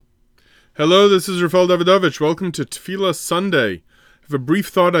Hello, this is Rafael Davidovich. Welcome to Tefillah Sunday. I have a brief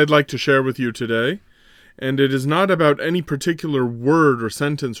thought I'd like to share with you today, and it is not about any particular word or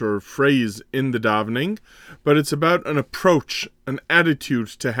sentence or phrase in the davening, but it's about an approach, an attitude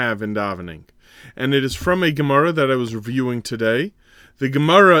to have in davening. And it is from a Gemara that I was reviewing today. The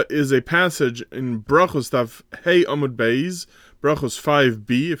Gemara is a passage in Brachos Daf Hey Amud Beis, Brachos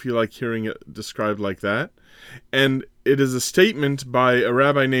 5b, if you like hearing it described like that. And it is a statement by a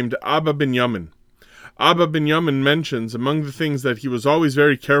rabbi named Abba Binyamin. Abba Binyamin mentions, among the things that he was always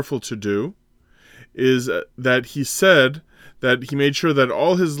very careful to do, is that he said that he made sure that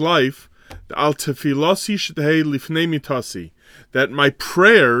all his life, al tefilosi shtehei lifnei mitasi, that my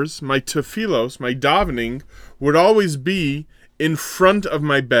prayers, my tefilos, my davening, would always be in front of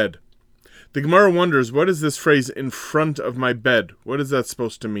my bed. The Gemara wonders, what is this phrase, in front of my bed? What is that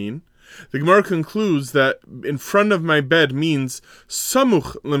supposed to mean? The Gemara concludes that in front of my bed means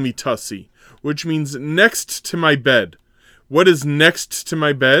samuch lemitasi, which means next to my bed. What is next to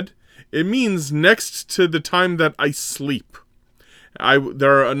my bed? It means next to the time that I sleep.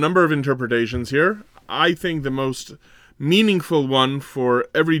 There are a number of interpretations here. I think the most meaningful one for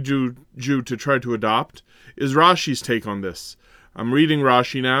every Jew to try to adopt is Rashi's take on this. I'm reading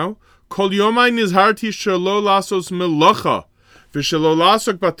Rashi now. Kol yomai nizharti shelo lasos melacha v'shelo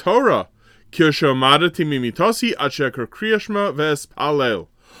lasok batorah kirsho madati mimitosi acheker kriyashma v'espalel.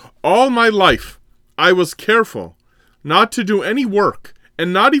 All my life I was careful not to do any work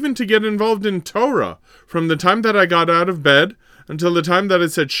and not even to get involved in Torah from the time that I got out of bed until the time that I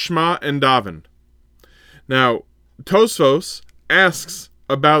said Shema and Daven. Now, Tosfos asks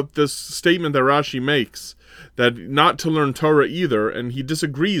about this statement that Rashi makes, that not to learn Torah either, and he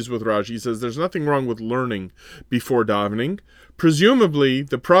disagrees with Rashi. He says there's nothing wrong with learning before davening. Presumably,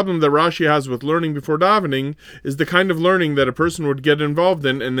 the problem that Rashi has with learning before davening is the kind of learning that a person would get involved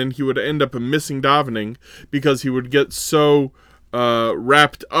in, and then he would end up missing davening because he would get so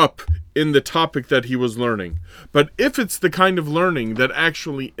wrapped up in the topic that he was learning. But if it's the kind of learning that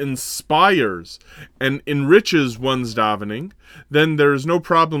actually inspires and enriches one's davening, then there is no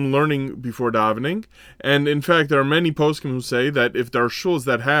problem learning before davening. And in fact, there are many poskim who say that if there are shuls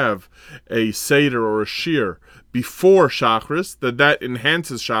that have a seder or a shir before Shachris, that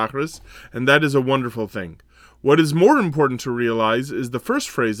enhances Shachris, and that is a wonderful thing. What is more important to realize is the first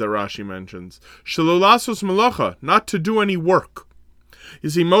phrase that Rashi mentions, shelo lasos melacha, not to do any work. You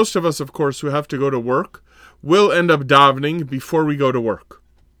see, most of us, of course, who have to go to work, will end up davening before we go to work.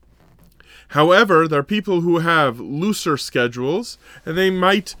 However, there are people who have looser schedules, and they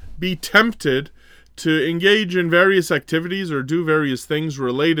might be tempted to engage in various activities or do various things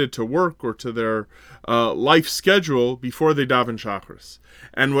related to work or to their life schedule before they daven Shachris.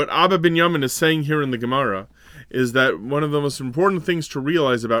 And what Abba Binyamin is saying here in the Gemara is that one of the most important things to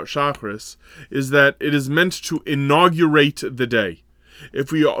realize about Shachris is that it is meant to inaugurate the day.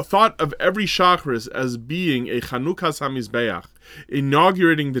 If we thought of every Shachris as being a Chanukas HaMizbeach,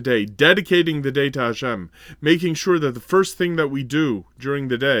 inaugurating the day, dedicating the day to Hashem, making sure that the first thing that we do during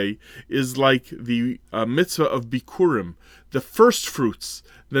the day is like the mitzvah of Bikurim, the first fruits,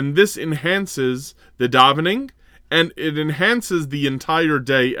 then this enhances the davening, and it enhances the entire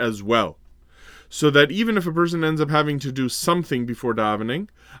day as well. So that even if a person ends up having to do something before davening,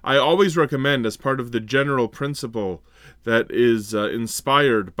 I always recommend, as part of the general principle that is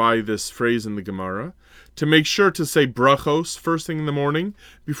inspired by this phrase in the Gemara, to make sure to say brachos first thing in the morning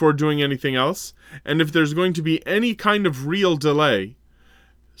before doing anything else. And if there's going to be any kind of real delay,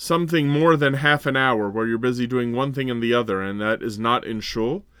 something more than half an hour where you're busy doing one thing and the other, and that is not in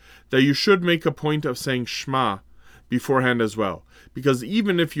shul, that you should make a point of saying Shema beforehand as well. Because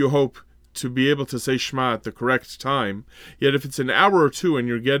even if you hope to be able to say Shema at the correct time, yet if it's an hour or two and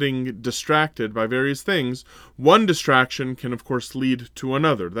you're getting distracted by various things, one distraction can of course lead to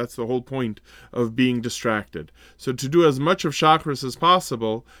another. That's the whole point of being distracted. So to do as much of Shachris as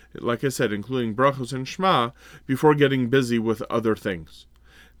possible, like I said, including brachos and Shema, before getting busy with other things.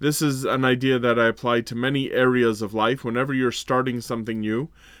 This is an idea that I apply to many areas of life. Whenever you're starting something new,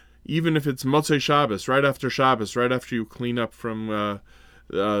 even if it's Motzei Shabbos, right after you clean up from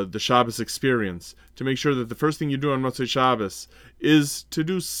the Shabbos experience, to make sure that the first thing you do on Motzei Shabbos is to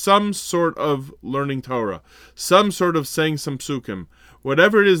do some sort of learning Torah, some sort of saying some psukim,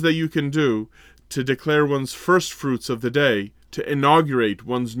 whatever it is that you can do to declare one's first fruits of the day, to inaugurate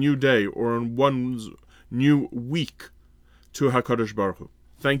one's new day or one's new week to HaKadosh Baruch Hu.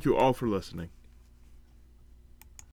 Thank you all for listening.